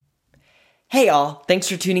Hey all, thanks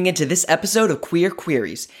for tuning into this episode of Queer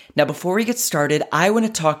Queries. Now before we get started, I want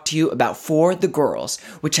to talk to you about For the Girls,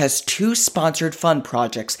 which has two sponsored fund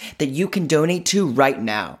projects that you can donate to right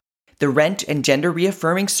now. The Rent and Gender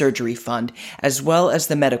Reaffirming Surgery Fund, as well as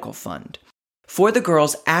the Medical Fund. For the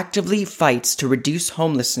Girls actively fights to reduce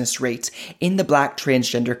homelessness rates in the Black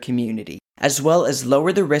transgender community, as well as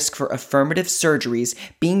lower the risk for affirmative surgeries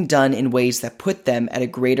being done in ways that put them at a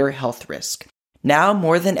greater health risk. Now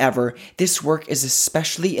more than ever, this work is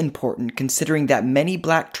especially important considering that many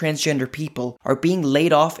Black transgender people are being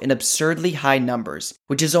laid off in absurdly high numbers,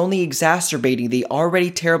 which is only exacerbating the already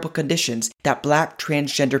terrible conditions that Black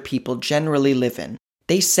transgender people generally live in.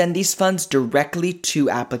 They send these funds directly to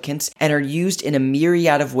applicants and are used in a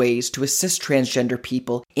myriad of ways to assist transgender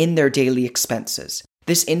people in their daily expenses.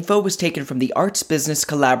 This info was taken from the Arts Business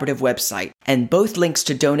Collaborative website, and both links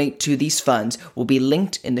to donate to these funds will be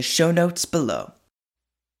linked in the show notes below.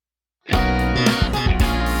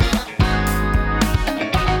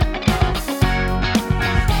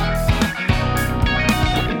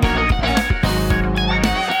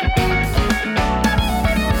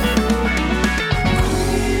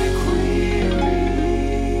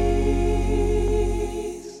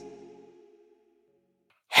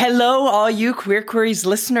 Hello, all you Queer Queries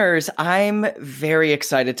listeners. I'm very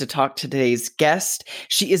excited to talk to today's guest.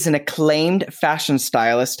 She is an acclaimed fashion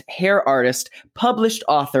stylist, hair artist, published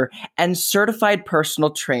author, and certified personal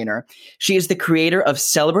trainer. She is the creator of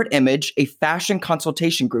Celebrate Image, a fashion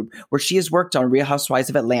consultation group where she has worked on Real Housewives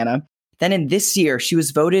of Atlanta. Then in this year, she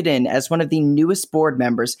was voted in as one of the newest board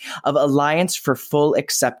members of Alliance for Full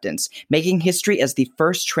Acceptance, making history as the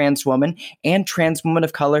first trans woman and trans woman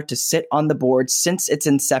of color to sit on the board since its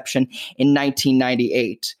inception in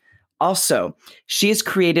 1998. Also, she has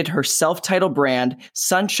created her self-titled brand,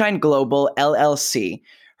 Sunshine Global LLC.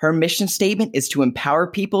 Her mission statement is to empower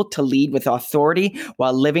people to lead with authority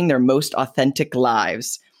while living their most authentic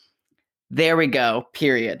lives. There we go,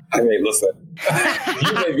 period. I mean, listen,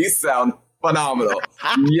 you made me sound phenomenal.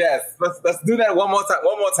 Yes, let's do that one more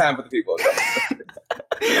time for the people.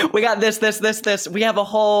 We got this. We have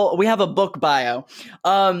a book bio.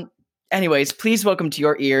 Anyways, please welcome to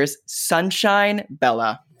your ears, Sunshine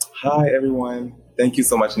Bella. Hi, everyone. Thank you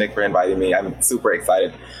so much, Nick, for inviting me. I'm super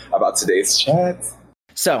excited about today's chat.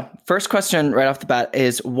 So, first question right off the bat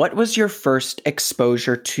is, what was your first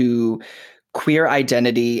exposure to queer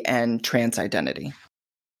identity and trans identity?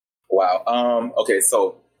 Wow. Okay,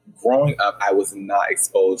 so growing up, I was not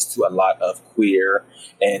exposed to a lot of queer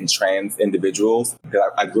and trans individuals.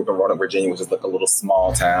 I grew up in Roanoke, Virginia, which is like a little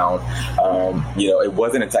small town. It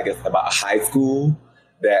wasn't until I guess about high school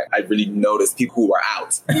that I really noticed people who were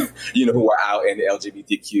out, who were out in the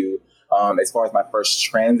LGBTQ. As far as my first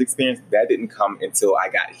trans experience, that didn't come until I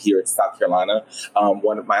got here to South Carolina.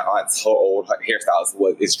 One of my aunt's old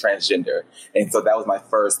hairstylist is transgender. And so that was my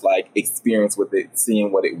first experience with it,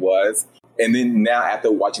 seeing what it was. And then now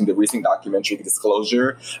after watching the recent documentary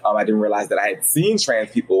Disclosure, I didn't realize that I had seen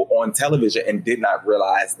trans people on television and did not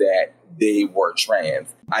realize that they were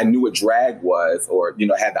trans. I knew what drag was, or,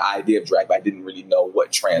 had the idea of drag, but I didn't really know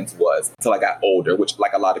what trans was until I got older, which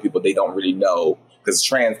like a lot of people, they don't really know. Because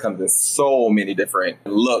trans comes in so many different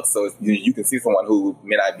looks. So you can see someone who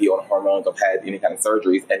may not be on hormones or had any kind of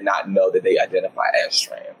surgeries and not know that they identify as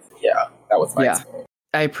trans. Yeah, that was my experience.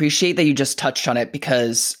 I appreciate that you just touched on it,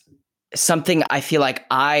 because something I feel like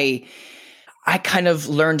I kind of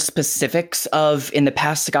learned specifics of in the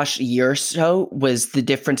past, year or so was the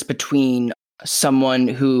difference between someone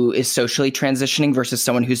who is socially transitioning versus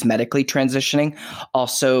someone who's medically transitioning.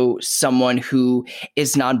 Also, someone who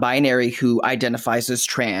is non-binary who identifies as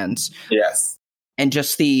trans. Yes. And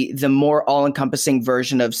just the more all-encompassing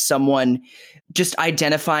version of someone just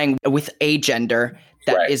identifying with a gender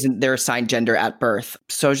that isn't their assigned gender at birth.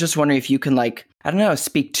 So I was just wondering if you can,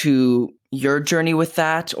 speak to your journey with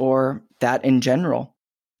that or that in general.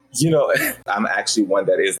 I'm actually one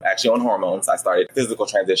that is actually on hormones. I started physical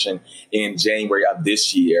transition in January of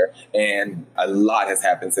this year, and a lot has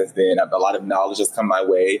happened since then. A lot of knowledge has come my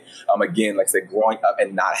way. Again, like I said, growing up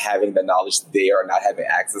and not having the knowledge there, or not having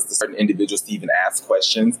access to certain individuals to even ask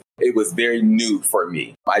questions, it was very new for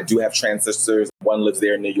me. I do have trans sisters. One lives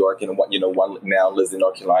there in New York, and one now lives in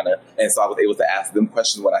North Carolina. And so I was able to ask them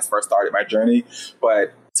questions when I first started my journey, but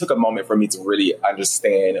it took a moment for me to really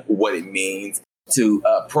understand what it means to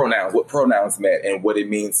pronouns, what pronouns meant, and what it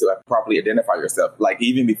means to properly identify yourself. Like,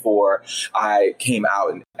 even before I came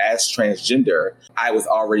out as transgender, I was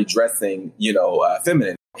already dressing,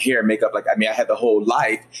 feminine. Hair, makeup, I had the whole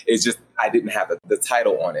life. It's just I didn't have the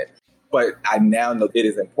title on it. But I now know it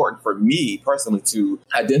is important for me personally to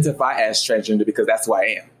identify as transgender because that's who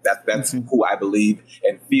I am. That's who I believe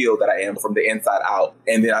and feel that I am from the inside out.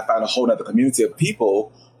 And then I found a whole other community of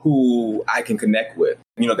people who I can connect with,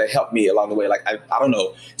 that helped me along the way. Like, I don't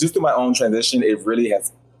know, just through my own transition, it really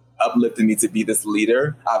has uplifted me to be this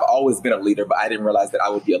leader. I've always been a leader, but I didn't realize that I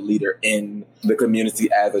would be a leader in the community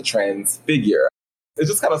as a trans figure. It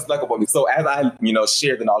just kind of snuck up on me. So as I,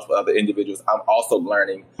 share the knowledge with other individuals, I'm also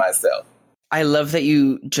learning myself. I love that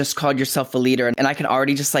you just called yourself a leader, and I can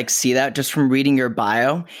already just see that just from reading your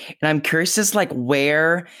bio. And I'm curious as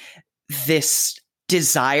where this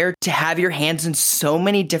desire to have your hands in so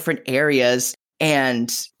many different areas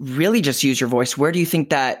and really just use your voice, where do you think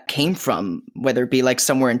that came from? Whether it be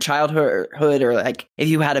somewhere in childhood or if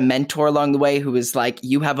you had a mentor along the way who was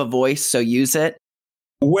you have a voice, so use it.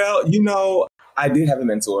 Well, I did have a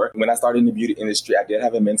mentor. When I started in the beauty industry, I did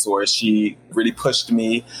have a mentor. She really pushed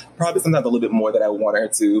me, probably sometimes a little bit more than I wanted her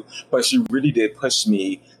to, but she really did push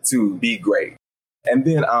me to be great. And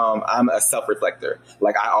then I'm a self-reflector.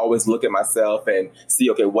 I always look at myself and see,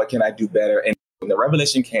 okay, what can I do better? And the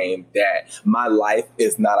revelation came that my life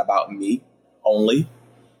is not about me only,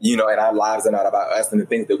 and our lives are not about us, and the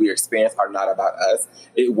things that we experience are not about us.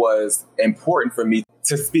 It was important for me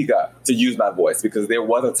to speak up, to use my voice, because there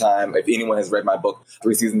was a time, if anyone has read my book,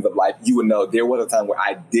 3 Seasons of Life, you would know there was a time where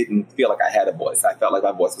I didn't feel like I had a voice. I felt like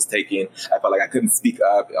my voice was taken. I felt like I couldn't speak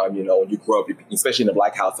up. When you grow up, especially in a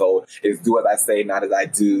Black household, it's do as I say, not as I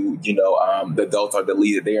do. The adults are the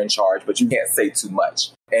leader, they're in charge, but you can't say too much.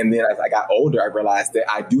 And then as I got older, I realized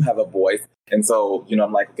that I do have a voice. And so,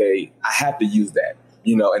 I'm like, okay, I have to use that.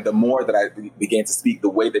 And the more that I began to speak, the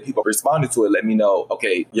way that people responded to it, let me know,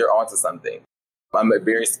 okay, you're onto something. I'm a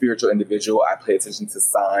very spiritual individual. I pay attention to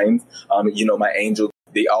signs. My angel,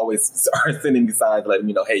 they always are sending me signs, letting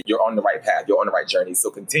me know, hey, you're on the right path. You're on the right journey. So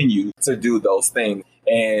continue to do those things.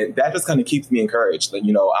 And that just kind of keeps me encouraged.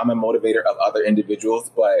 I'm a motivator of other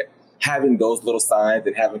individuals, but having those little signs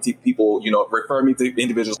and having people, refer me to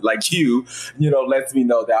individuals like you, lets me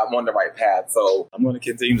know that I'm on the right path. So I'm going to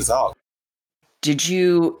continue to talk. Did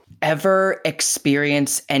you ever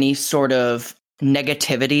experience any sort of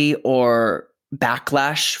negativity or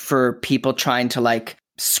backlash for people trying to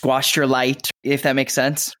squash your light, if that makes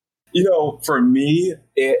sense? For me,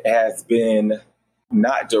 it has been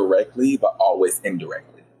not directly, but always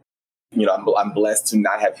indirectly. I'm blessed to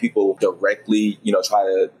not have people directly, try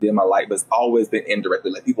to dim my light, but it's always been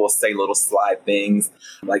indirectly. People say little slide things,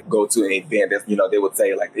 go to an event that, they would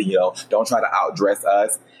say don't try to outdress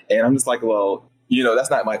us. And I'm just well, that's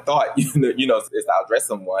not my thought, it's to outdress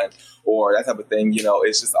someone or that type of thing.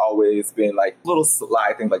 It's just always been little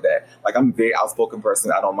slide things like that. I'm a very outspoken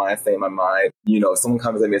person. I don't mind saying my mind. If someone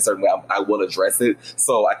comes at me a certain way, I will address it.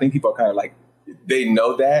 So I think people are kind of they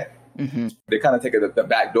know that. Mm-hmm. They kind of take the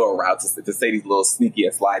back door route to say these little sneaky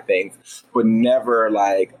and slide things, but never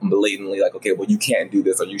blatantly okay, well, you can't do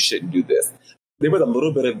this or you shouldn't do this. There was a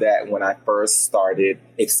little bit of that when I first started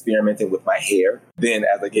experimenting with my hair. Then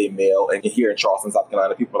as a gay male, and here in Charleston, South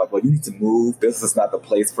Carolina, people are well, you need to move. This is not the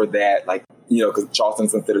place for that. Because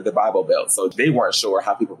Charleston's considered the Bible Belt. So they weren't sure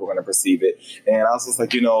how people were going to perceive it. And I was just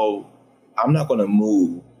I'm not going to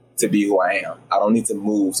move to be who I am. I don't need to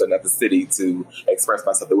move to another city to express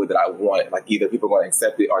myself the way that I want. Either people are going to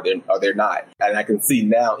accept it or they're not. And I can see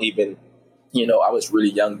now even, I was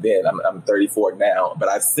really young then. I'm 34 now, but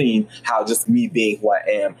I've seen how just me being who I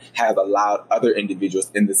am has allowed other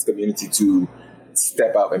individuals in this community to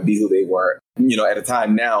step up and be who they were, at a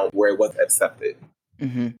time now where it wasn't accepted.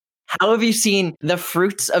 Mm-hmm. How have you seen the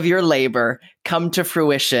fruits of your labor come to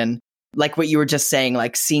fruition? Like what you were just saying,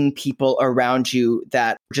 seeing people around you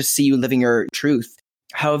that just see you living your truth.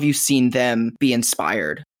 How have you seen them be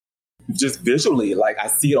inspired? Just visually, I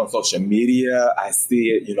see it on social media. I see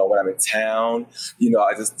it, when I'm in town,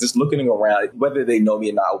 I just looking around, whether they know me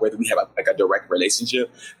or not, or whether we have a direct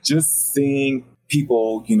relationship, just seeing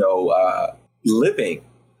people, living,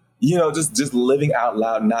 just living out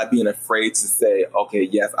loud, not being afraid to say, okay,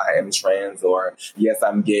 yes, I am trans, or yes,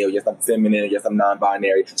 I'm gay, or yes, I'm feminine, or yes, I'm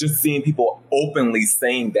non-binary. Just seeing people openly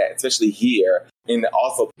saying that, especially here. And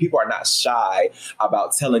also people are not shy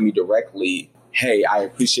about telling me directly, hey, I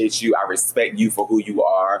appreciate you. I respect you for who you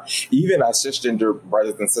are. Even our cisgender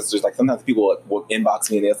brothers and sisters, sometimes people will inbox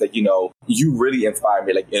me and they'll say, you really inspire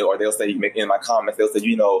me. Or they'll say in my comments, they'll say,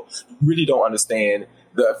 you really don't understand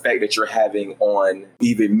the effect that you're having on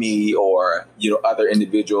even me or, other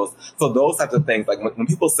individuals. So those types of things, when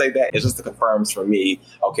people say that, it just confirms for me,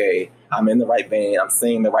 okay, I'm in the right vein. I'm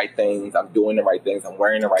saying the right things. I'm doing the right things. I'm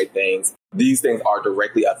wearing the right things. These things are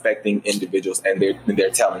directly affecting individuals and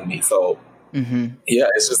they're telling me. So Mm-hmm. Yeah,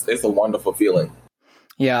 it's a wonderful feeling.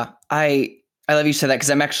 Yeah, I love you said that because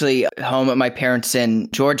I'm actually home at my parents in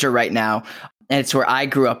Georgia right now. And it's where I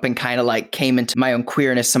grew up and kind of like came into my own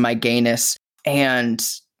queerness and my gayness. And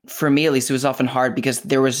for me, at least, it was often hard because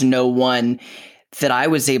there was no one that I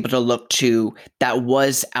was able to look to that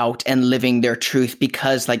was out and living their truth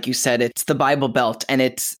because, like you said, it's the Bible Belt and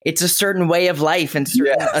it's a certain way of life and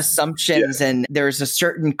certain assumptions. And there's a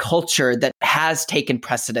certain culture that has taken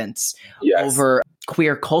precedence over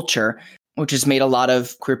queer culture, which has made a lot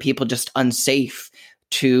of queer people just unsafe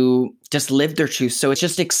to just live their truth. So it's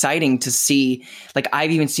just exciting to see, like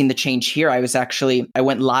I've even seen the change here. I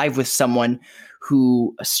went live with someone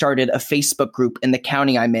who started a Facebook group in the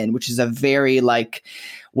county I'm in, which is a very like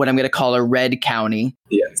what I'm going to call a red county.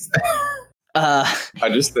 Yes.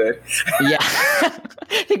 Understood. Yeah.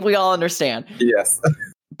 I think we all understand. Yes.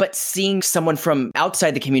 But seeing someone from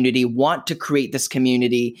outside the community want to create this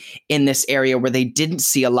community in this area where they didn't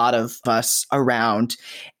see a lot of us around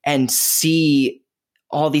and see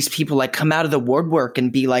all these people like come out of the woodwork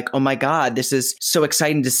and be like, oh my God, this is so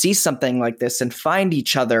exciting to see something like this and find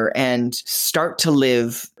each other and start to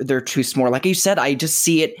live their truths more. Like you said, I just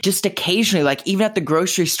see it just occasionally, like even at the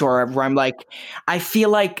grocery store where I'm like, I feel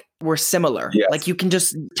like we're similar. Yes. Like you can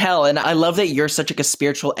just tell. And I love that you're such like a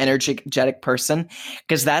spiritual, energetic person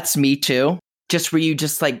because that's me too. Just where you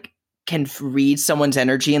just like can read someone's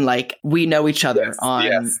energy and like we know each other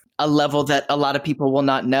on a level that a lot of people will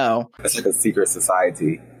not know. It's like a secret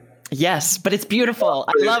society. Yes, but it's beautiful.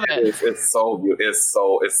 I love it. It's so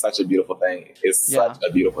beautiful. It's such a beautiful thing. It's such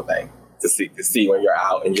a beautiful thing to see when you're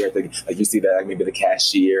out and you're at like you see that like maybe the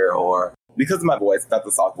cashier or because of my voice, not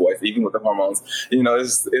the soft voice, even with the hormones,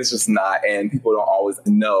 it's just not. And people don't always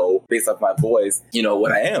know based off my voice,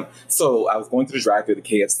 what I am. So I was going through the drive-thru the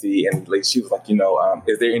KFC and like she was like,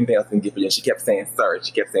 is there anything else I can get for you? And she kept saying, sir.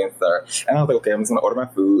 And I was like, okay, I'm just going to order my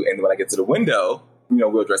food. And when I get to the window,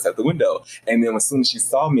 we'll address at the window. And then as soon as she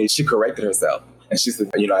saw me, she corrected herself. And she said,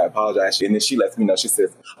 I apologize. And then she lets me know, she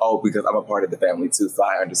says, oh, because I'm a part of the family too, so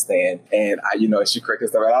I understand. And she corrected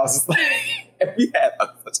herself. And I was just like,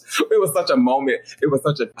 it was such a moment. It was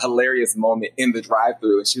such a hilarious moment in the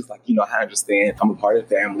drive-thru. And she was like, I understand. I'm a part of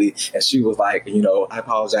the family. And she was like, I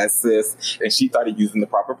apologize, sis. And she started using the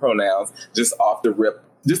proper pronouns just off the rip.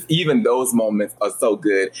 Just even those moments are so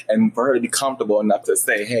good. And for her to be comfortable enough to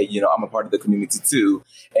say, hey, I'm a part of the community too.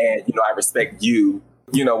 And, I respect you.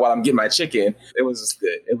 While I'm getting my chicken, it was just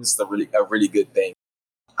good. It was just a really good thing.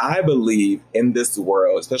 I believe in this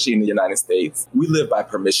world, especially in the United States, we live by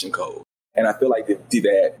permission code. And I feel like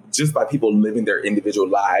that just by people living their individual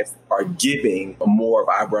lives are giving more of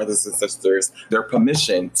our brothers and sisters their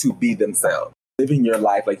permission to be themselves. Living your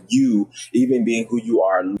life like you, even being who you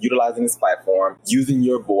are, utilizing this platform, using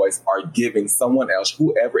your voice, are giving someone else,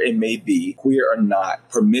 whoever it may be, queer or not,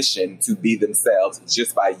 permission to be themselves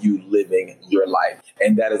just by you living your life.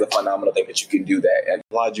 And that is a phenomenal thing that you can do that. And I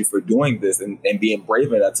applaud you for doing this and being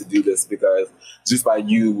brave enough to do this because just by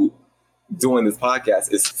you doing this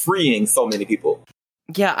podcast is freeing so many people.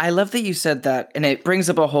 Yeah, I love that you said that. And it brings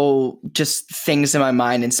up a whole just things in my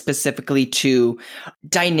mind and specifically to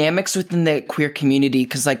dynamics within the queer community.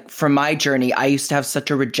 Because like for my journey, I used to have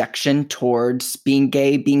such a rejection towards being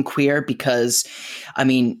gay, being queer, because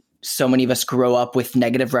so many of us grow up with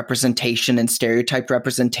negative representation and stereotyped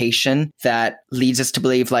representation that leads us to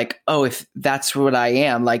believe like, oh, if that's what I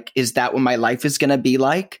am, like, is that what my life is going to be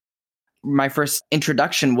like? My first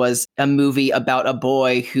introduction was a movie about a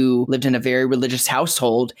boy who lived in a very religious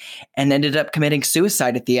household and ended up committing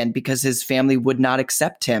suicide at the end because his family would not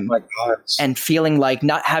accept him. Oh my gosh. And feeling like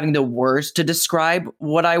not having the words to describe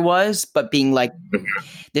what I was, but being like,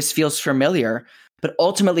 this feels familiar. But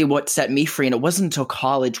ultimately what set me free, and it wasn't until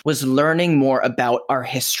college, was learning more about our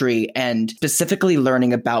history and specifically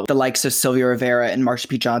learning about the likes of Sylvia Rivera and Marsha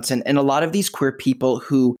P. Johnson and a lot of these queer people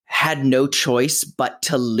who had no choice but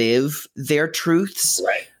to live their truths,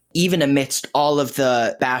 right, even amidst all of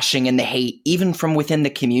the bashing and the hate, even from within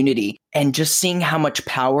the community. And just seeing how much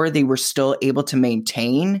power they were still able to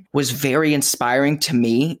maintain was very inspiring to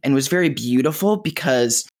me and was very beautiful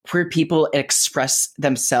because queer people express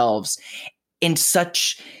themselves in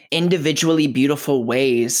such individually beautiful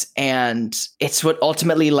ways. And it's what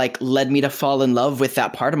ultimately like led me to fall in love with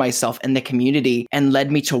that part of myself and the community and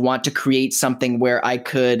led me to want to create something where I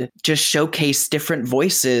could just showcase different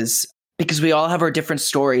voices because we all have our different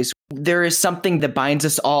stories. There is something that binds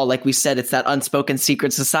us all. Like we said, it's that unspoken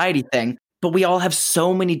secret society thing, but we all have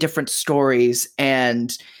so many different stories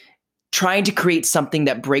and trying to create something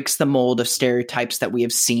that breaks the mold of stereotypes that we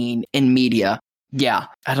have seen in media. Yeah,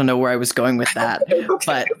 I don't know where I was going with that, It's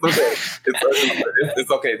okay. but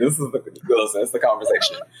It's okay. This is it's the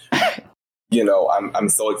conversation. I'm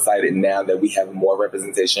so excited now that we have more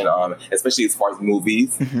representation, especially as far as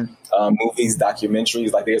movies, movies,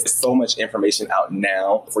 documentaries. Like, there's so much information out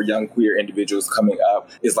now for young queer individuals coming up.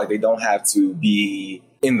 It's like they don't have to be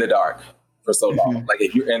in the dark for so long. Like,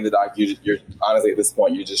 if you're in the dark, you're honestly at this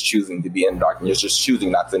point, you're just choosing to be in the dark, and you're just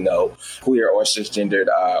choosing not to know. Queer or cisgendered,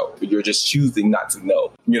 you're just choosing not to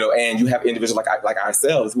know. And you have individuals like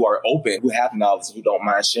ourselves who are open, who have knowledge, who don't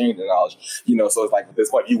mind sharing the knowledge. So it's like at this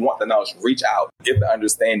point, you want the knowledge, reach out, get the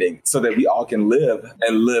understanding, so that we all can live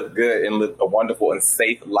good and live a wonderful and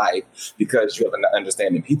safe life, because you have an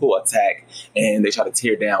understanding. People attack and they try to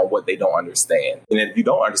tear down what they don't understand. And if you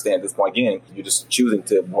don't understand at this point, again, you're just choosing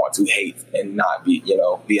to want to hate and not be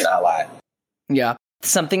an ally. Yeah.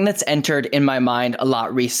 Something that's entered in my mind a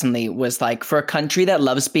lot recently was like, for a country that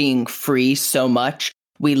loves being free so much,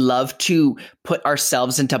 we love to put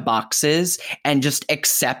ourselves into boxes and just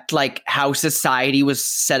accept like how society was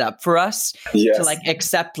set up for us. Yes. To like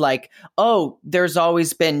accept like, oh, there's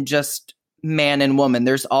always been just man and woman.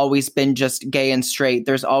 There's always been just gay and straight.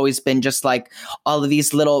 There's always been just like all of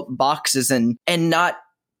these little boxes and not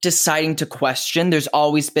deciding to question. There's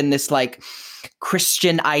always been this like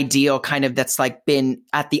Christian ideal kind of that's like been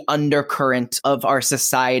at the undercurrent of our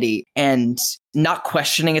society, and not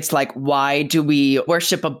questioning. It's like, why do we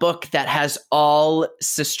worship a book that has all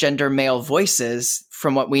cisgender male voices?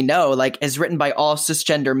 From what we know, like, is written by all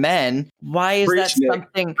cisgender men. Why is that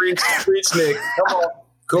something? Preach, Nick.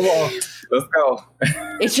 Come on. Let's go.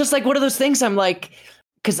 It's just like one of those things. I'm like,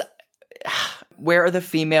 because where are the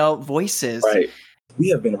female voices? Right. We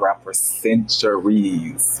have been around for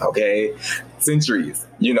centuries, okay? Centuries,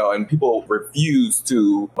 and people refuse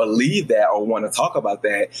to believe that or want to talk about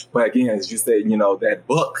that. But again, as you said, that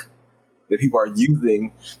book that people are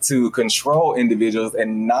using to control individuals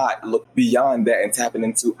and not look beyond that and tapping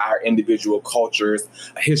into our individual cultures,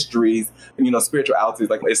 histories, spiritualities.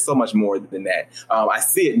 Like, it's so much more than that. I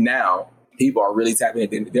see it now. People are really tapping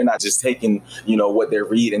it. They're not just taking, what they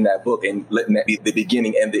read in that book and letting that be the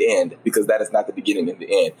beginning and the end, because that is not the beginning and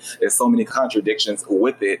the end. There's so many contradictions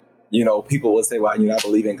with it. People will say, well, I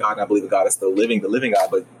believe in God, and I believe God is still living, the living God.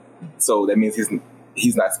 But so that means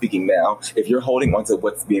he's not speaking now. If you're holding on to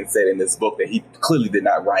what's being said in this book that he clearly did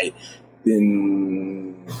not write,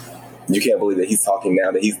 then you can't believe that he's talking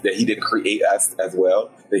now, that he didn't create us as well,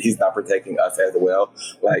 that he's not protecting us as well.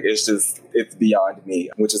 Like, it's beyond me,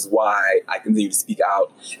 which is why I continue to speak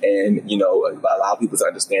out and, allow people to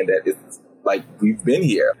understand that it's like, we've been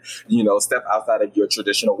here. Step outside of your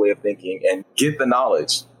traditional way of thinking and get the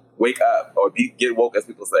knowledge. Wake up, or get woke, as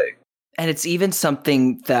people say. And it's even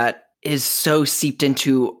something that is so seeped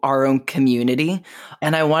into our own community.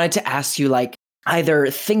 And I wanted to ask you, like, either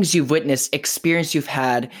things you've witnessed, experience you've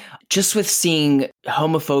had just with seeing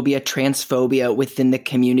homophobia, transphobia within the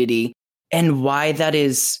community, and why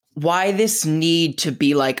this need to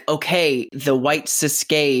be like, okay, the white cis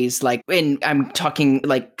gays, like, and I'm talking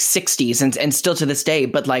like 60s and still to this day,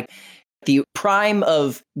 but like the prime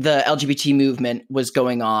of the LGBT movement was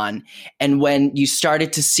going on. And when you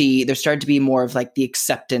started to see, there started to be more of like the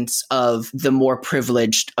acceptance of the more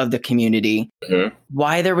privileged of the community,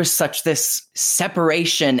 why there was such this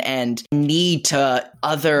separation and need to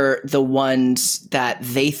other the ones that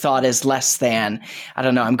they thought as less than. I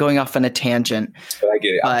don't know. I'm going off on a tangent. I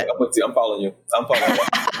get it. I'm following you. I'm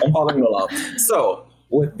following you along. So,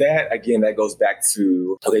 with that, again, that goes back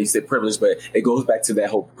to, okay, you said privilege, but it goes back to that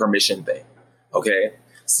whole permission thing, okay?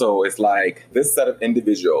 So it's like this set of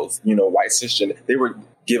individuals, white cisgender, they were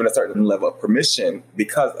given a certain level of permission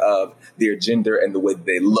because of their gender and the way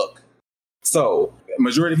they look. So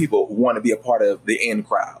majority of people want to be a part of the in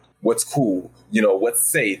crowd. What's cool, what's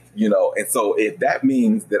safe, and so if that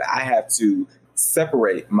means that I have to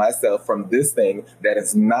separate myself from this thing that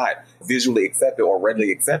is not visually accepted or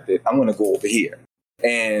readily accepted, I'm going to go over here.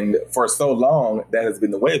 And for so long, that has been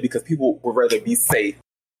the way, because people would rather be safe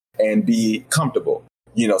and be comfortable.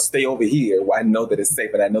 Stay over here where I know that it's safe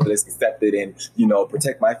and I know that it's accepted and,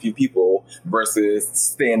 protect my few people, versus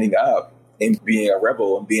standing up and being a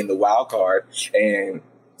rebel and being the wild card and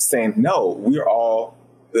saying, no, we're all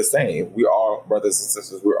the same. We're all brothers and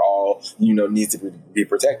sisters. We're all, need to be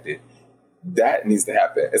protected. That needs to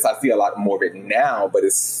happen. I see a lot more of it now, but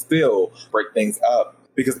it's still break things up,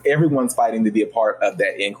 because everyone's fighting to be a part of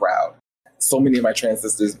that in crowd. so many of my trans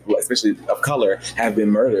sisters, especially of color, have been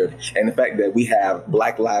murdered. And the fact that we have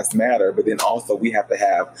Black Lives Matter, but then also we have to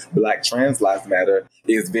have Black Trans Lives Matter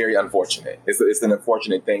is very unfortunate. It's an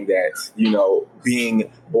unfortunate thing that, you know,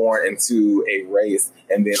 being born into a race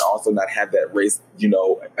and then also not have that race, you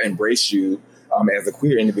know, embrace you as a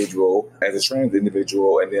queer individual, as a trans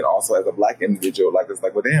individual, and then also as a Black individual. Like, it's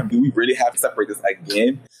like, well, damn, do we really have to separate this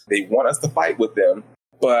again? They want us to fight with them,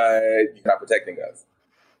 but you're not protecting us.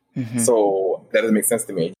 Mm-hmm. So that doesn't make sense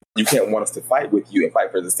to me. You can't want us to fight with you and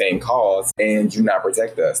fight for the same cause and you not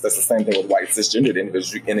protect us. That's the same thing with white cisgendered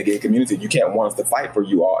individuals in the gay community. You can't want us to fight for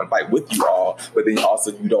you all and fight with you all, but then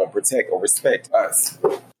also you don't protect or respect us.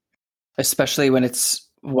 Especially when it's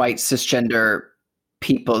white cisgender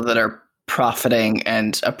people that are profiting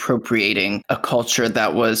and appropriating a culture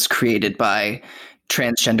that was created by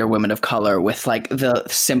transgender women of color with like the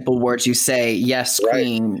simple words you say, yes,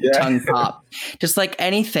 queen, right. Tongue pop, just like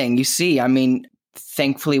anything you see. I mean,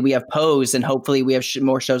 thankfully we have Pose and hopefully we have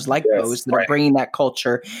more shows like Pose that are bringing that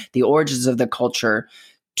culture, the origins of the culture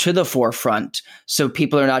to the forefront. So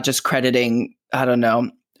people are not just crediting, I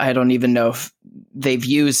don't even know if they've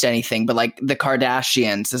used anything, but like the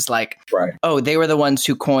Kardashians is like, oh, they were the ones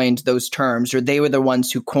who coined those terms, or they were the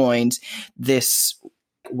ones who coined this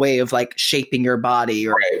way of like shaping your body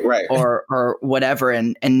or whatever,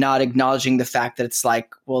 and not acknowledging the fact that it's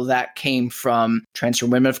like, well, that came from trans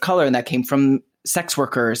women of color and that came from sex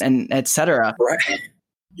workers and etc. Right.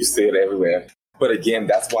 You see it everywhere. But again,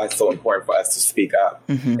 that's why it's so important for us to speak up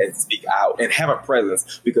and speak out and have a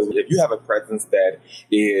presence. Because if you have a presence that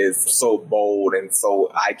is so bold and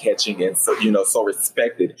so eye-catching and so, you know, so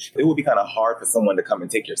respected, it will be kind of hard for someone to come and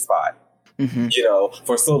take your spot. Mm-hmm. You know,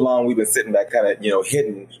 for so long, we've been sitting back kind of, you know,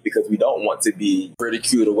 hidden because we don't want to be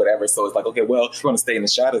ridiculed or whatever. So it's like, okay, well, if you're going to stay in the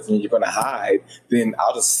shadows and you're going to hide, then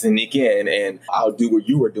I'll just sneak in and I'll do what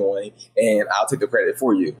you were doing and I'll take the credit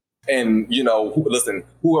for you. And, you know, listen,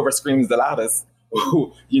 whoever screams the loudest,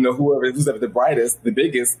 who's the brightest, the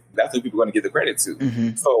biggest, that's who people are going to give the credit to.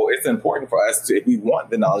 Mm-hmm. So it's important for us to, if we want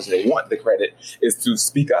the knowledge, they want the credit, is to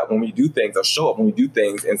speak up when we do things or show up when we do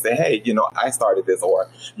things and say, hey, you know, I started this, or,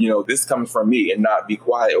 you know, this comes from me, and not be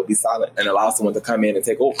quiet or be silent and allow someone to come in and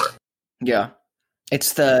take over. Yeah.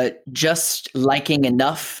 It's the just liking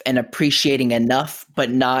enough and appreciating enough, but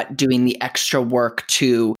not doing the extra work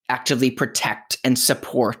to actively protect and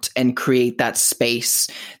support and create that space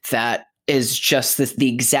that is just the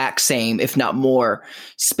exact same, if not more,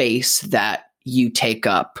 space that you take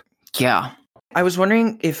up. Yeah. I was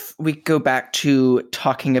wondering if we go back to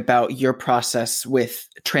talking about your process with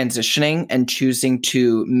transitioning and choosing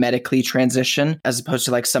to medically transition, as opposed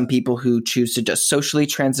to like some people who choose to just socially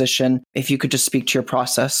transition. If you could just speak to your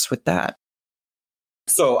process with that.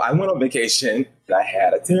 So I went on vacation and I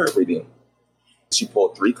had a tarot reading. She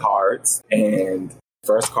pulled 3 cards, and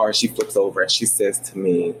first card she flips over and she says to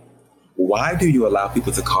me, why do you allow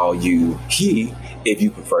people to call you he if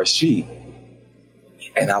you prefer she?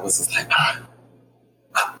 And I was just like,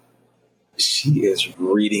 she is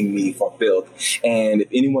reading me for filth. And if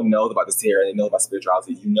anyone knows about the tarot and they know about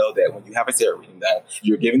spirituality, you know that when you have a tarot reading done,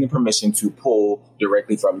 you're giving them permission to pull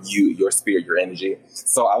directly from you, your spirit, your energy.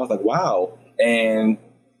 So I was like, wow. And,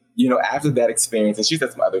 you know, after that experience, and she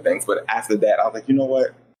said some other things, but after that, I was like, you know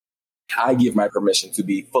what? I give my permission to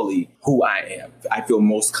be fully who I am. I feel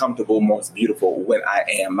most comfortable, most beautiful when I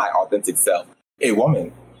am my authentic self, a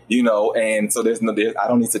woman, you know, and so I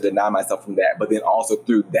don't need to deny myself from that. But then also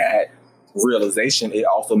through that realization, it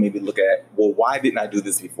also made me look at, well, why didn't I do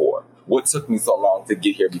this before? What took me so long to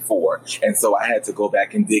get here before? And so I had to go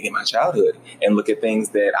back and dig in my childhood and look at things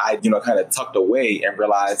that I, you know, kind of tucked away, and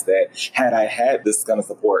realized that had I had this kind of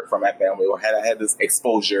support from my family, or had I had this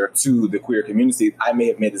exposure to the queer community, I may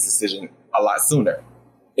have made this decision a lot sooner.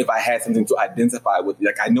 If I had something to identify with,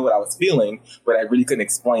 like I knew what I was feeling, but I really couldn't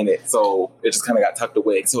explain it. So it just kind of got tucked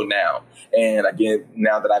away until now. And again,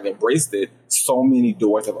 now that I've embraced it, so many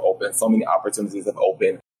doors have opened, so many opportunities have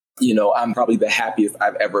opened. You know, I'm probably the happiest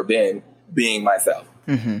I've ever been being myself.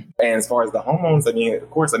 Mm-hmm. And as far as the hormones, I mean, of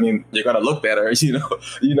course, I mean, you're going to look better, you know,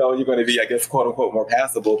 you're going to be, I guess, quote unquote, more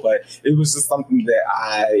passable. But it was just something that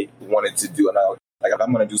I wanted to do. And if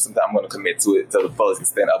I'm going to do something, I'm going to commit to it to the fullest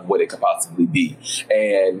extent of what it could possibly be.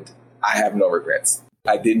 And I have no regrets.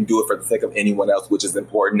 I didn't do it for the sake of anyone else, which is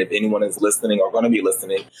important. If anyone is listening or going to be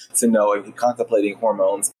listening, to know if you're contemplating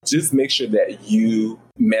hormones, just make sure that you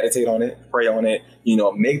meditate on it, pray on it, you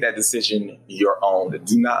know, make that decision your own.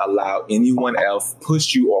 Do not allow anyone else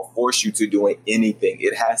push you or force you to doing anything.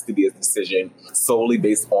 It has to be a decision solely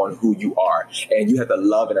based on who you are. And you have to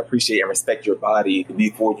love and appreciate and respect your body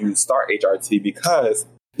before you start HRT, because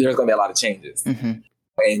there's going to be a lot of changes. Mm-hmm.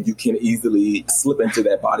 And you can easily slip into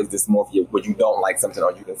that body dysmorphia where you don't like something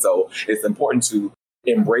or you can. So it's important to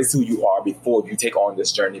embrace who you are before you take on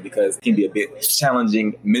this journey, because it can be a bit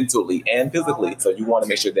challenging mentally and physically. So you want to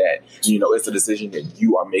make sure that, it's a decision that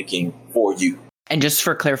you are making for you. And just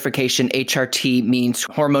for clarification, HRT means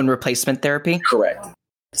hormone replacement therapy? Correct.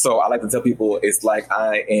 So I like to tell people it's like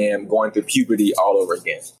I am going through puberty all over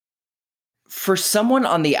again. For someone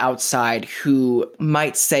on the outside who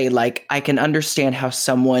might say, like, I can understand how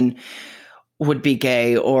someone would be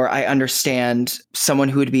gay, or I understand someone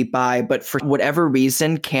who would be bi, but for whatever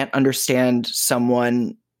reason can't understand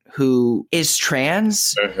someone who is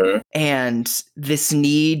trans, and this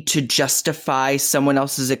need to justify someone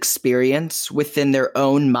else's experience within their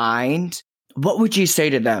own mind, what would you say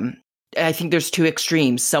to them? I think there's two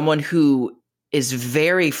extremes. Someone who is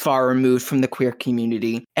very far removed from the queer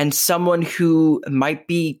community and someone who might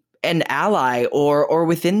be an ally or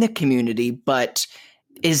within the community, but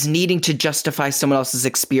is needing to justify someone else's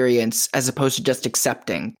experience as opposed to just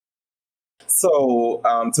accepting. So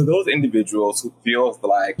to those individuals who feels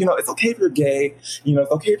like, it's okay if you're gay,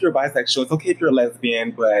 it's okay if you're bisexual, it's okay if you're a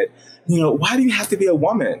lesbian, but, why do you have to be a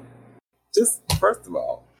woman? Just, first of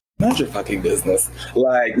all, mind your fucking business.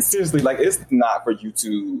 Like, seriously, like, it's not for you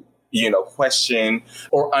to, question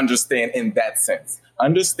or understand in that sense.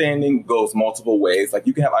 Understanding goes multiple ways. Like,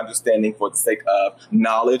 you can have understanding for the sake of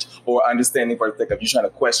knowledge, or understanding for the sake of you trying to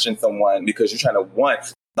question someone because you're trying to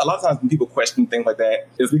want. A lot of times when people question things like that,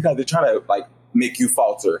 it's because they're trying to, like, make you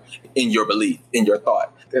falter in your belief, in your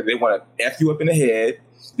thought. They want to F you up in the head.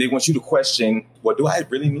 They want you to question, well, do I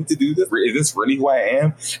really need to do this? Is this really who I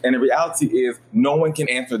am? And the reality is no one can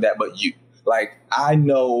answer that but you. Like, I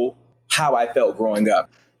know how I felt growing up.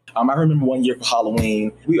 I remember one year for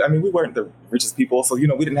Halloween, we weren't the richest people, so, we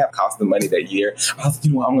didn't have costume money that year. I was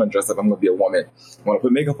like, I'm going to dress up. I'm going to be a woman. I'm going to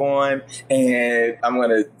put makeup on, and I'm going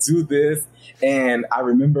to do this. And I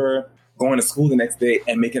remember going to school the next day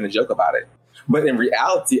and making a joke about it. But in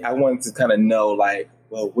reality, I wanted to kind of know, like,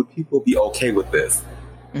 well, would people be okay with this?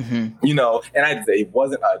 And I'd say it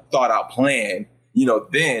wasn't a thought out plan,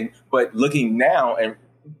 then, but looking now and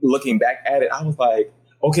looking back at it, I was like,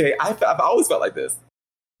 okay, I've always felt like this.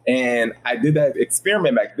 And I did that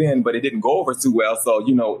experiment back then, but it didn't go over too well. So,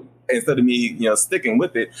 instead of me, sticking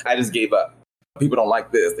with it, I just gave up. People don't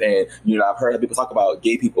like this. And, I've heard people talk about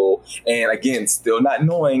gay people. And again, still not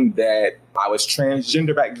knowing that I was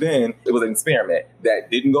transgender back then. It was an experiment that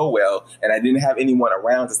didn't go well. And I didn't have anyone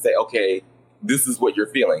around to say, okay, this is what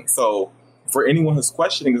you're feeling. So for anyone who's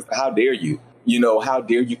questioning, how dare you? How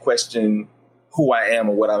dare you question who I am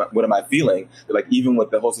or what am I feeling? Like, even with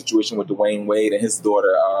the whole situation with Dwayne Wade and his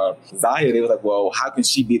daughter, Zaya, they was like, well, how can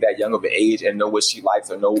she be that young of an age and know what she likes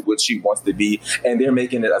or know what she wants to be? And they're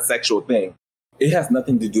making it a sexual thing. It has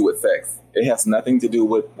nothing to do with sex. It has nothing to do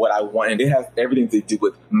with what I want. And it has everything to do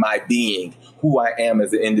with my being, who I am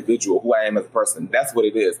as an individual, who I am as a person. That's what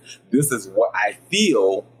it is. This is what I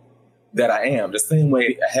feel that I am. The same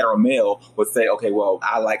way a hetero male would say, okay, well,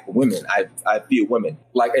 I like women. I feel women.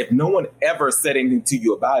 Like, if no one ever said anything to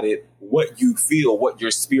you about it, what you feel, what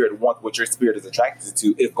your spirit wants, what your spirit is attracted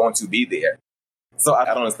to is going to be there. So I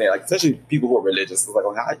don't understand, like, especially people who are religious. It's like,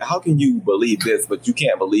 well, how can you believe this, but you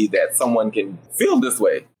can't believe that someone can feel this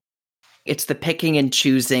way? It's the picking and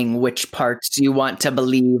choosing which parts you want to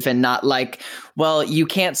believe, and not like, well, you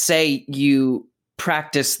can't say you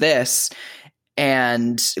practice this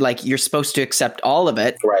and like you're supposed to accept all of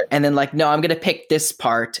it. Right. And then like, no, I'm going to pick this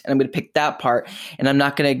part and I'm going to pick that part and I'm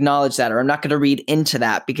not going to acknowledge that, or I'm not going to read into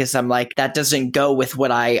that because I'm like, that doesn't go with what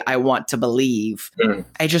I want to believe.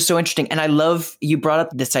 It's just so interesting. And I love you brought up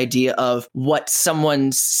this idea of what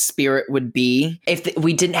someone's spirit would be if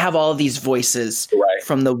we didn't have all of these voices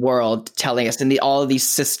from the world telling us, and all of these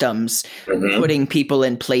systems putting people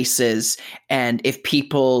in places. And if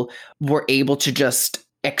people were able to just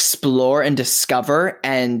explore and discover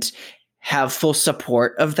and have full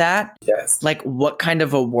support of that. Yes. Like, what kind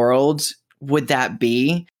of a world would that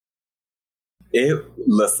be?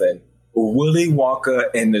 Listen, Willy Wonka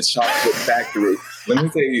and the Chocolate Factory. Let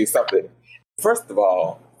me tell you something. First of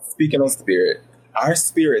all, speaking of spirit, our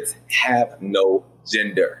spirits have no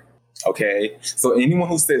gender. Okay? So anyone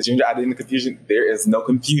who says gender identity confusion, there is no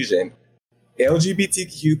confusion.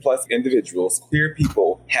 LGBTQ plus individuals, queer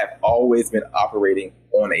people, have always been operating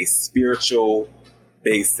on a spiritual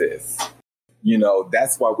basis.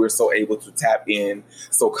 That's why we're so able to tap in,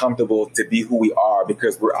 so comfortable to be who we are,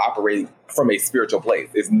 because we're operating from a spiritual place.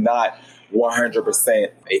 It's not 100%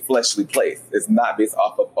 a fleshly place. It's not based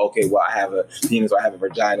off of, okay, well, I have a penis or I have a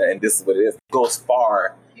vagina and this is what it is. It goes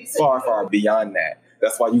far, far, far beyond that.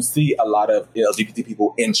 That's why you see a lot of LGBT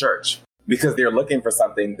people in church. because they're looking for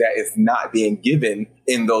something that is not being given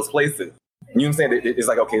in those places. You know what I'm saying? It's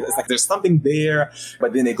like, okay, it's like there's something there,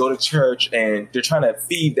 but then they go to church and they're trying to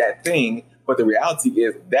feed that thing. But the reality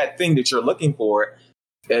is that thing that you're looking for,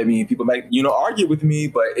 I mean, people might, argue with me,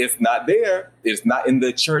 but it's not there. It's not in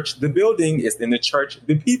the church, the building. It's in the church,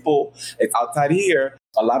 the people. It's outside here.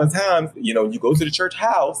 A lot of times, you go to the church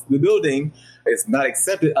house, the building, it's not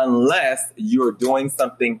accepted unless you're doing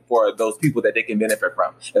something for those people that they can benefit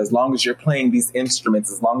from. As long as you're playing these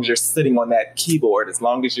instruments, as long as you're sitting on that keyboard, as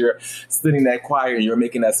long as you're sitting in that choir and you're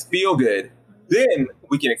making us feel good, then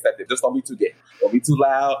we can accept it. Just don't be too gay. Don't be too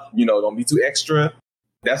loud. Don't be too extra.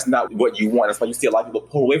 That's not what you want. That's why you see a lot of people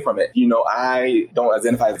pull away from it. I don't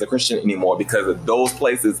identify as a Christian anymore because of those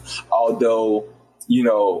places, although,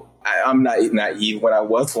 I'm not naive. When I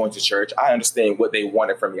was going to church, I understand what they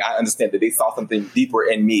wanted from me. I understand that they saw something deeper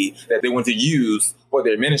in me that they want to use for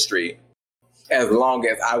their ministry, as long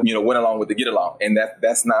as I, went along with the get along. And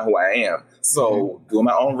that's not who I am. So doing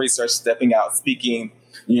my own research, stepping out, speaking,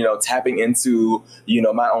 tapping into,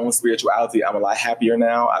 my own spirituality, I'm a lot happier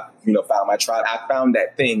now. I, found my tribe. I found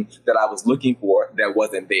that thing that I was looking for that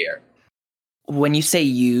wasn't there. When you say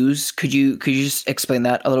use, could you just explain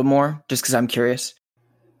that a little more? Just because I'm curious.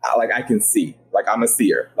 I can see. I'm a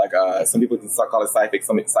seer. Some people call it psychic,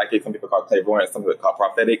 some people call it clairvoyant, some people call it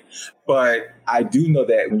prophetic. But I do know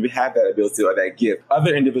that when you have that ability or that gift,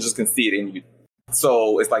 other individuals can see it in you.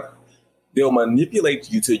 So it's like they'll manipulate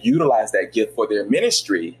you to utilize that gift for their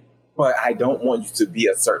ministry. But I don't want you to be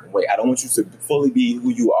a certain way. I don't want you to fully be who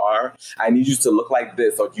you are. I need you to look like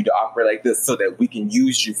this or you to operate like this so that we can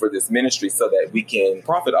use you for this ministry so that we can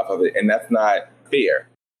profit off of it. And that's not fair.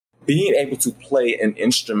 Being able to play an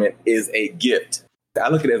instrument is a gift. I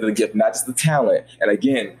look at it as a gift, not just a talent. And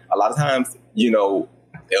again, a lot of times,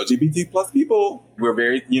 LGBT plus people, we're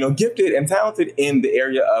very, gifted and talented in the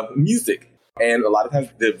area of music. And a lot of times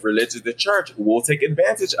the religion, the church will take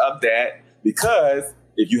advantage of that because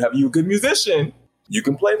if you have a good musician, you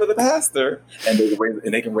can play for the pastor and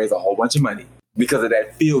they can raise a whole bunch of money because of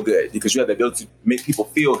that feel good, because you have the ability to make people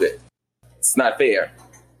feel good. It's not fair.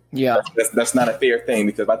 Yeah, that's not a fair thing,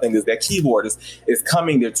 because my thing is that keyboard is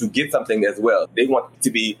coming there to get something as well. They want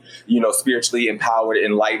to be, spiritually empowered,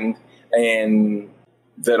 enlightened, and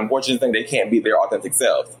the unfortunate thing, they can't be their authentic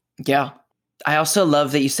selves. Yeah. I also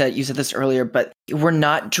love that you said this earlier, but we're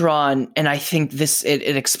not drawn, and I think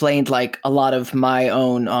it explained a lot of my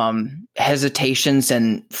own hesitations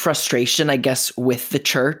and frustration, I guess, with the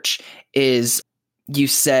church is you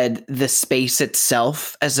said the space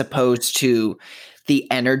itself as opposed to the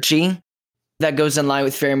energy. That goes in line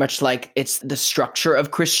with very much it's the structure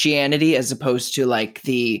of Christianity as opposed to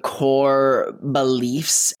the core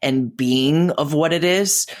beliefs and being of what it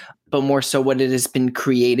is, but more so what it has been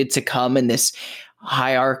created to come in this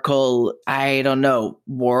hierarchical, I don't know,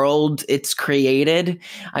 world it's created.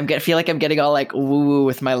 I feel like I'm getting all woo-woo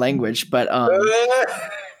with my language, but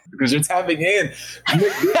because you're tapping in.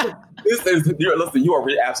 You are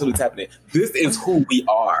really absolutely tapping in. This is who we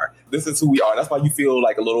are. This is who we are. That's why you feel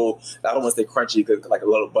a little, I don't want to say crunchy, because a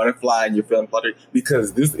little butterfly and you're feeling fluttered,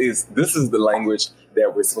 because this is the language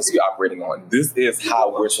that we're supposed to be operating on. This is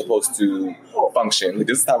how we're supposed to function.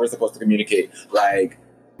 This is how we're supposed to communicate.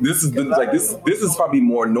 This is probably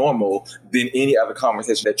more normal than any other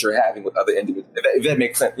conversation that you're having with other individuals. If that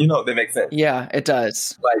makes sense, that makes sense. Yeah, it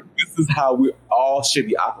does. This is how we all should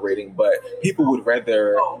be operating, but people would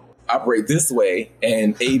rather operate this way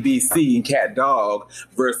and ABC and cat dog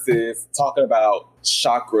versus talking about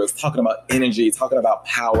chakras, talking about energy, talking about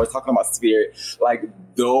power, talking about spirit.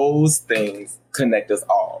 Those things connect us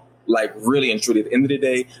all. Really and truly, at the end of the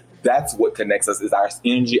day, that's what connects us, is our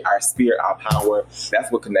energy, our spirit, our power.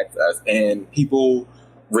 That's what connects us. And people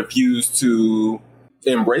refuse to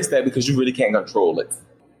embrace that because you really can't control it.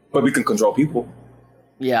 But we can control people.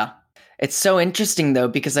 Yeah. It's so interesting, though,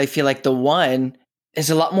 because I feel the one is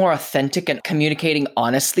a lot more authentic and communicating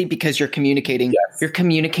honestly, because you're communicating, You're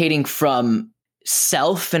communicating from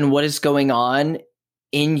self and what is going on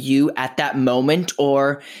in you at that moment,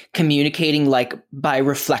 or communicating by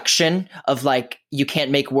reflection of you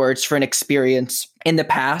can't make words for an experience in the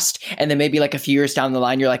past, and then maybe a few years down the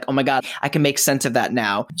line you're oh my God, I can make sense of that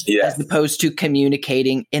now. Yes. As opposed to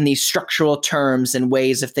communicating in these structural terms and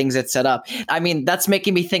ways of things that's set up. I mean, that's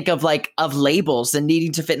making me think of of labels and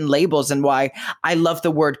needing to fit in labels, and why I love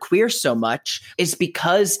the word queer so much is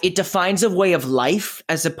because it defines a way of life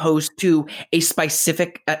as opposed to a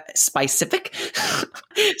specific spice.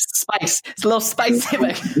 It's a little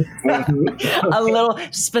specific. A little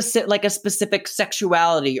specific, a specific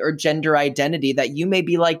sexuality or gender identity that you may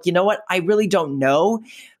be you know what, I really don't know,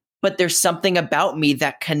 but there's something about me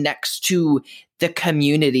that connects to the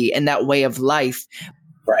community and that way of life.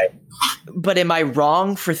 Right. But am I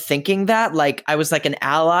wrong for thinking that? Like, I was like an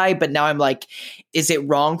ally, but now I'm like, is it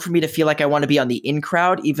wrong for me to feel like I want to be on the in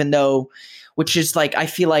crowd, even though, which is like, I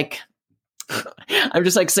feel like I'm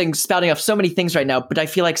just like spouting off so many things right now, but I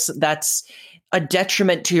feel like that's a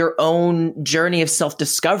detriment to your own journey of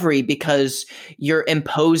self-discovery because you're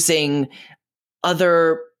imposing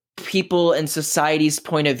other people and society's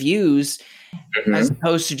point of views as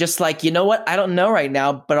opposed to just like, you know what? I don't know right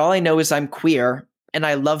now, but all I know is I'm queer and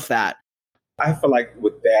I love that. I feel like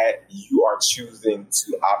with that, you are choosing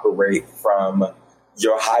to operate from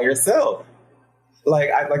your higher self.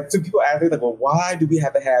 Like, some people ask me, like, well, why do we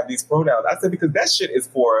have to have these pronouns? I said, because that shit is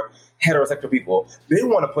for heterosexual people. They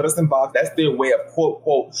want to put us in box. That's their way of, quote,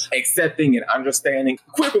 quote, accepting and understanding.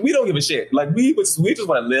 We don't give a shit. Like, we just want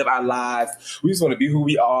to live our lives. We just want to be who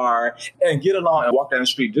we are and get along and walk down the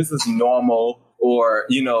street just as normal or,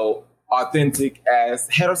 authentic as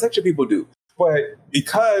heterosexual people do. But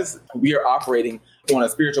because we are operating on a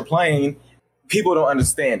spiritual plane, people don't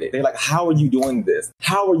understand it. They're like, how are you doing this?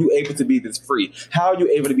 How are you able to be this free? How are you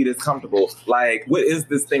able to be this comfortable? Like, what is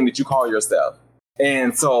this thing that you call yourself?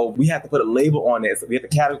 And so we have to put a label on it. So we have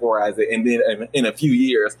to categorize it. And then in a few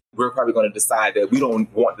years, we're probably going to decide that we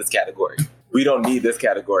don't want this category. We don't need this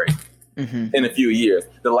category. In a few years.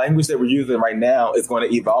 The language that we're using right now is going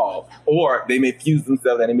to evolve. Or they may fuse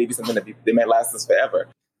themselves and it may be something that they may last us forever.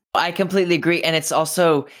 I completely agree. And it's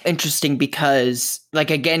also interesting because,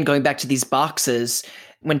 like, again, going back to these boxes,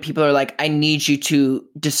 when people are like, I need you to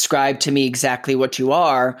describe to me exactly what you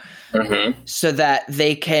are so that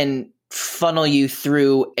they can funnel you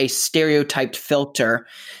through a stereotyped filter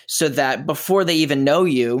so that before they even know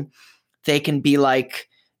you, they can be like,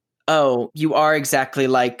 oh, you are exactly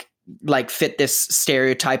like fit this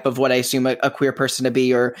stereotype of what I assume a queer person to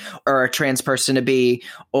be or a trans person to be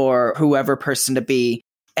or whoever person to be.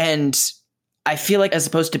 And I feel like as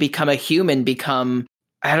opposed to become a human, become,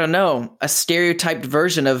 I don't know, a stereotyped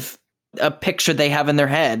version of a picture they have in their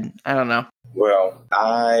head. I don't know. Well,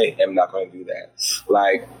 I am not going to do that.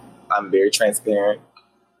 Like, I'm very transparent,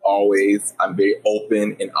 always. I'm very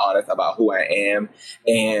open and honest about who I am.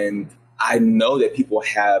 And I know that people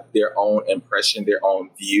have their own impression, their own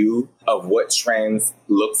view of what trans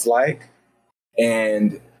looks like.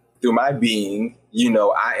 And through my being,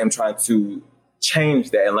 I am trying to change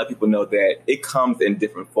that and let people know that it comes in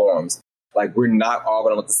different forms. Like, we're not all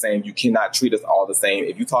going to look the same. You cannot treat us all the same.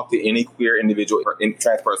 If you talk to any queer individual or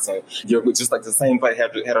trans person, you're just like the same but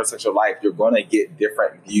heterosexual life. You're going to get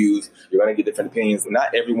different views. You're going to get different opinions.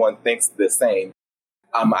 Not everyone thinks the same.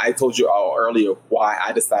 I told you all earlier why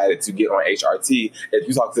I decided to get on HRT. If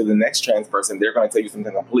you talk to the next trans person, they're going to tell you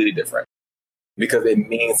something completely different because it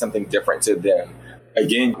means something different to them.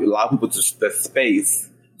 Again, allow people to the space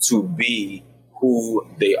to be who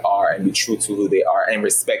they are and be true to who they are and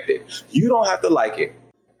respect it. You don't have to like it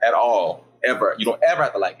at all, ever. You don't ever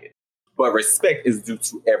have to like it. But respect is due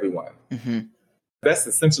to everyone. That's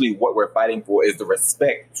essentially what we're fighting for, is the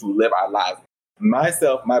respect to live our lives.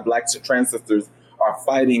 Myself, my Black trans sisters are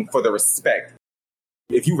fighting for the respect.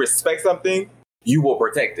 If you respect something, you will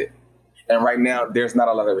protect it. And right now, there's not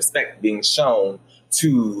a lot of respect being shown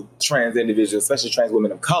to trans individuals, especially trans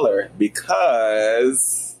women of color,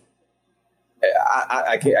 because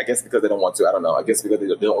I guess because they don't want to. I don't know. I guess because they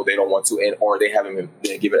don't want to, or they haven't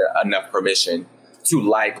been given enough permission to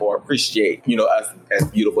like or appreciate, us as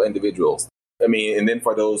beautiful individuals. I mean, and then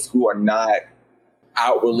for those who are not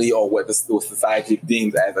outwardly or what the society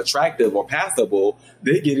deems as attractive or passable,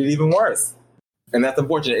 they get it even worse. And that's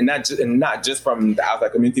unfortunate. And not just from the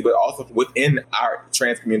outside community, but also within our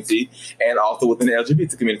trans community and also within the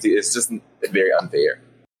LGBT community. It's just very unfair.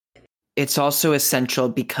 It's also essential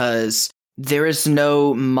because there is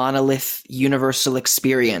no monolith universal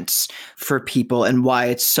experience for people, and why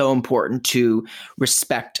it's so important to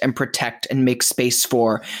respect and protect and make space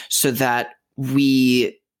for, so that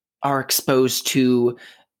we are exposed to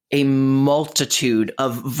a multitude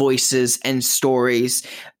of voices and stories,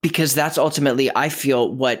 because that's ultimately, I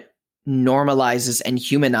feel, what normalizes and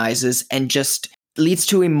humanizes and just leads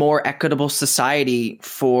to a more equitable society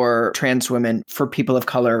for trans women, for people of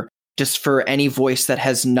color, just for any voice that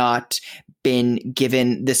has not been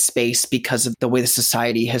given the space because of the way the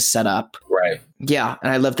society has set up. Right. Yeah.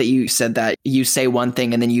 And I love that you said that. You say one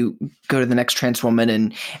thing and then you go to the next trans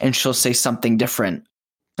woman and she'll say something different.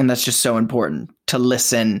 And that's just so important, to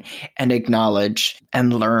listen and acknowledge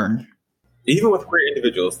and learn. Even with queer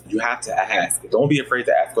individuals, you have to ask. Don't be afraid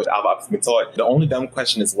to ask questions. I've been taught the only dumb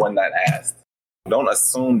question is one not asked. Don't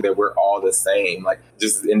assume that we're all the same. Like,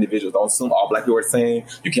 just as individuals, don't assume all Black people are the same.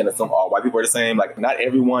 You can't assume all white people are the same. Like, not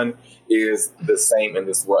everyone is the same in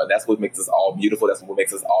this world. That's what makes us all beautiful. That's what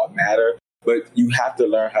makes us all matter. But you have to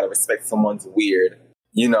learn how to respect someone's weird,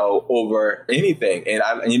 over anything.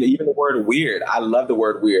 And even the word weird, I love the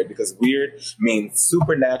word weird because weird means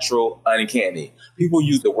supernatural, uncanny. People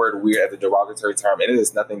use the word weird as a derogatory term, and it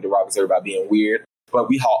is nothing derogatory about being weird. But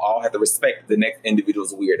we all have to respect the next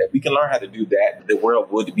individual's weird. If we can learn how to do that, the world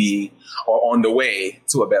would be on the way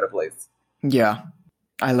to a better place. Yeah,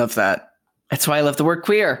 I love that. That's why I love the word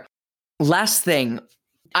queer. Last thing,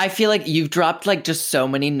 I feel like you've dropped just so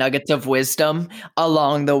many nuggets of wisdom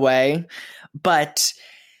along the way. But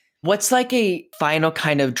what's a final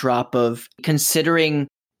kind of drop of considering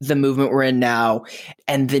the movement we're in now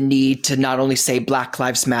and the need to not only say Black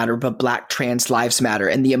Lives Matter, but Black trans lives matter,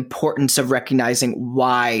 and the importance of recognizing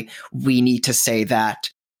why we need to say that,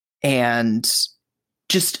 and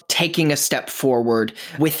just taking a step forward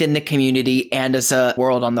within the community and as a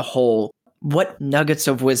world on the whole. What nuggets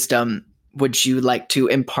of wisdom would you like to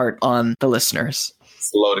impart on the listeners?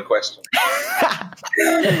 It's a loaded question.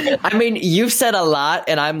 I mean, you've said a lot,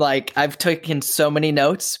 and I've taken so many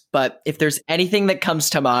notes, but if there's anything that comes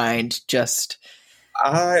to mind, just...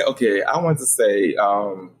 I want to say,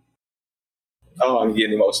 I'm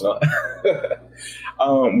getting emotional.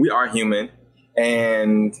 We are human,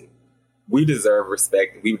 and we deserve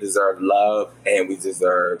respect, we deserve love, and we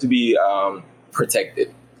deserve to be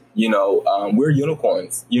protected. We're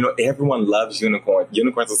unicorns. Everyone loves unicorns.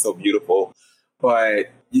 Unicorns are so beautiful, but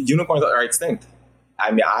unicorns are extinct.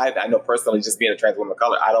 I mean, I know personally, just being a trans woman of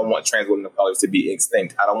color, I don't want trans women of color to be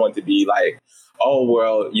extinct. I don't want to be they're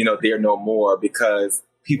no more because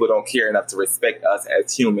people don't care enough to respect us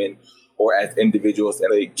as human or as individuals.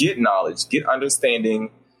 And they get knowledge, get understanding,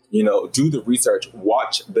 do the research,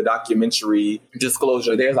 watch the documentary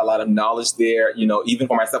Disclosure. There's a lot of knowledge there, even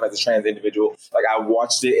for myself as a trans individual. I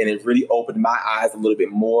watched it and it really opened my eyes a little bit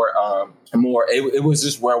more. It was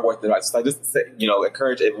just well worth it. So I just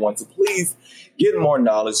encourage everyone to please get more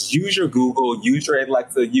knowledge. Use your Google, use your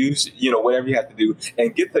Alexa, use whatever you have to do,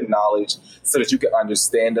 and get the knowledge so that you can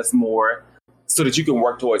understand us more, so that you can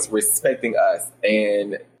work towards respecting us.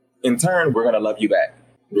 And in turn, we're going to love you back.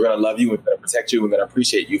 We're going to love you. We're going to protect you. We're going to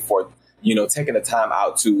appreciate you for, taking the time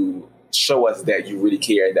out to show us that you really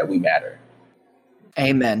care and that we matter.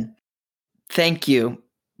 Amen. Thank you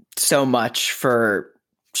so much for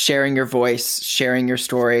sharing your voice, sharing your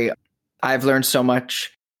story. I've learned so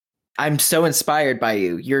much. I'm so inspired by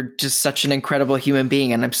you. You're just such an incredible human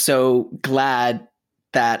being, and I'm so glad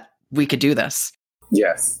that we could do this.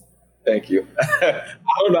 Yes. Thank you. I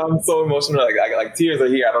don't know. I'm so emotional. Like tears are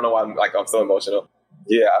here. I don't know why I'm so emotional.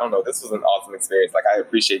 Yeah, I don't know. This was an awesome experience. I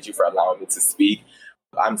appreciate you for allowing me to speak.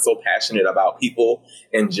 I'm so passionate about people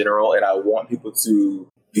in general, and I want people to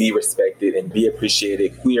be respected and be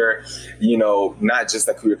appreciated. Queer, not just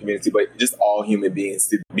the queer community, but just all human beings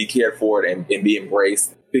to be cared for and be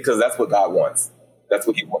embraced, because that's what God wants. That's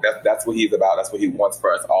what that's what he's about. That's what he wants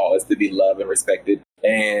for us all, is to be loved and respected.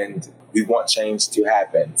 And we want change to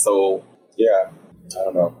happen. So, yeah, I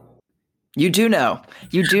don't know. You do know.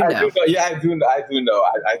 You do know. I do know. Yeah, I do know. I do know.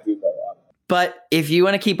 But if you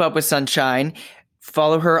want to keep up with Sunshine,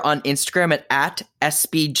 follow her on Instagram at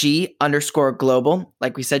SBG_global.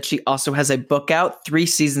 Like we said, she also has a book out, 3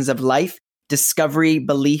 Seasons of Life, Discovery,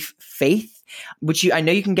 Belief, Faith, which I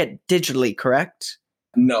know you can get digitally, correct?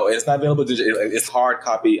 No, it's not available digitally. It's hard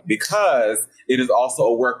copy because it is also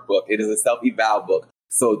a workbook. It is a self-eval book.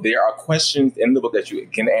 So there are questions in the book that you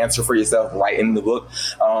can answer for yourself right in the book.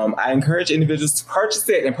 I encourage individuals to purchase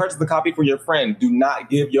it and purchase the copy for your friend. Do not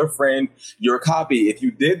give your friend your copy. If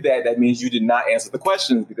you did that, that means you did not answer the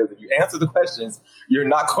questions, because if you answer the questions, you're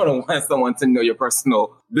not going to want someone to know your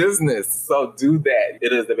personal business. So do that.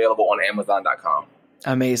 It is available on Amazon.com.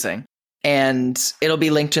 Amazing. And it'll be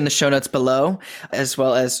linked in the show notes below, as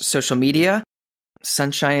well as social media.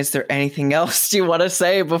 Sunshine, is there anything else you want to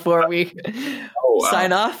say before we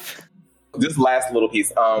sign off? This last little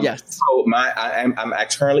piece. Yes. So I'm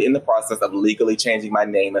currently in the process of legally changing my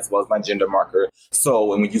name as well as my gender marker. So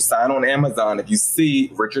when you sign on Amazon, if you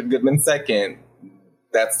see Richard Goodman II,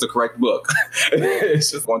 that's the correct book.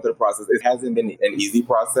 It's just going through the process. It hasn't been an easy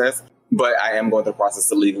process, but I am going through the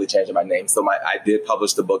process of legally changing my name. So I did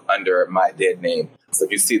publish the book under my dead name. So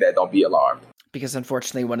if you see that, don't be alarmed. Because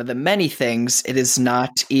unfortunately, one of the many things, it is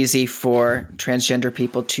not easy for transgender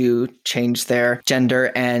people to change their gender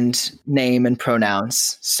and name and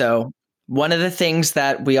pronouns. So one of the things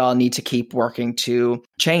that we all need to keep working to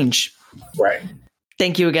change. Right.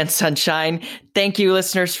 Thank you again, Sunshine. Thank you,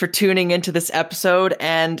 listeners, for tuning into this episode,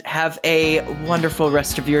 and have a wonderful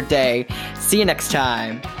rest of your day. See you next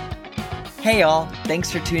time. Hey all, thanks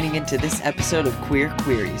for tuning into this episode of Queer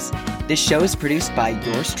Queries. This show is produced by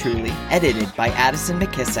yours truly, edited by Addison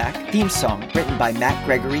McKissack, theme song written by Matt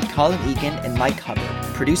Gregory, Colin Egan, and Mike Hubbard,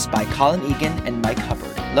 produced by Colin Egan and Mike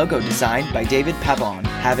Hubbard, logo designed by David Pavon.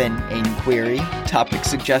 Have an inquiry, topic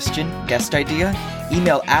suggestion, guest idea?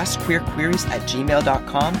 Email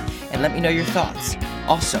askqueerqueries@gmail.com and let me know your thoughts.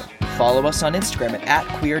 Also, follow us on Instagram at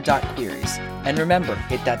 @queer.queries. And remember,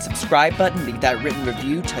 hit that subscribe button, leave that written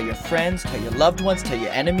review, tell your friends, tell your loved ones, tell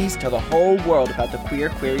your enemies, tell the whole world about the Queer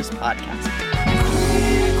Queries podcast.